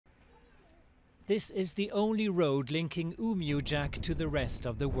This is the only road linking Umiujaq to the rest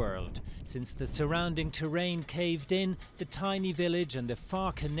of the world. Since the surrounding terrain caved in, the tiny village in the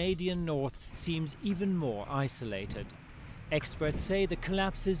far Canadian north seems even more isolated. Experts say the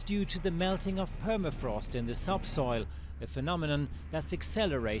collapse is due to the melting of permafrost in the subsoil, a phenomenon that's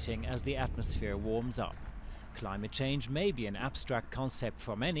accelerating as the atmosphere warms up. Climate change may be an abstract concept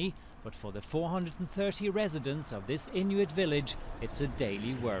for many, but for the 430 residents of this Inuit village, it's a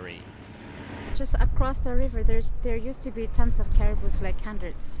daily worry. Just across the river, there used to be tons of caribous, like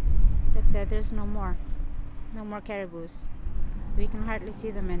hundreds, but there's no more caribous. We can hardly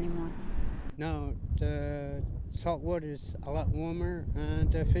see them anymore. Now the salt water is a lot warmer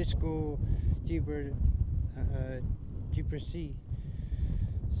and the fish go deeper sea.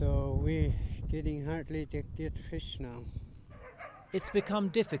 So we're getting hardly to get fish now. It's become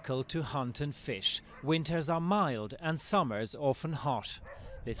difficult to hunt and fish. Winters are mild and summers often hot.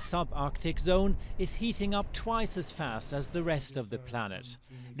 This subarctic zone is heating up twice as fast as the rest of the planet.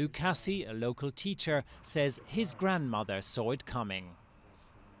 Lucasi, a local teacher, says his grandmother saw it coming.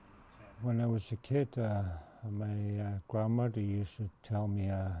 When I was a kid, my grandmother used to tell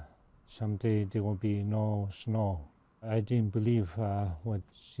me someday there will be no snow. I didn't believe what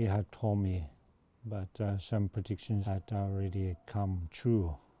she had told me, but some predictions had already come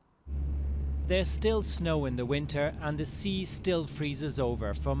true. There's still snow in the winter and the sea still freezes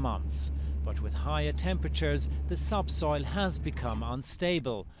over for months. But with higher temperatures, the subsoil has become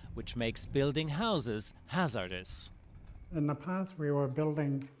unstable, which makes building houses hazardous. In the past, we were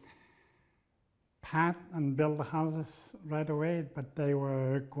building pad and build the houses right away, but they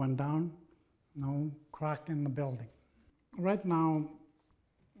were going down, no crack in the building. Right now,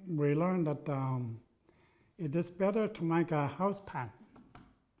 we learned that it is better to make a house pad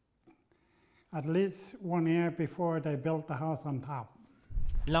at least 1 year before they build the house on top.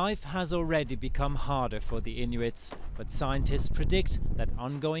 Life has already become harder for the Inuits, but scientists predict that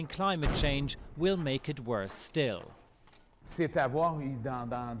ongoing climate change will make it worse still.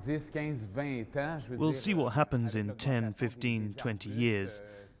 We'll see what happens in 10, 15, 20 years.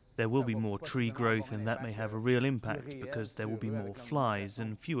 There will be more tree growth, and that may have a real impact because there will be more flies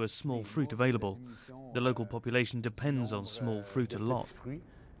and fewer small fruit available. The local population depends on small fruit a lot.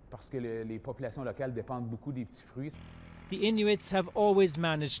 The Inuits have always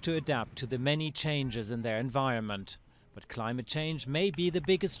managed to adapt to the many changes in their environment. But climate change may be the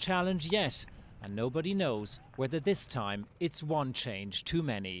biggest challenge yet, and nobody knows whether this time it's one change too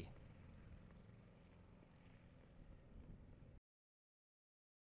many.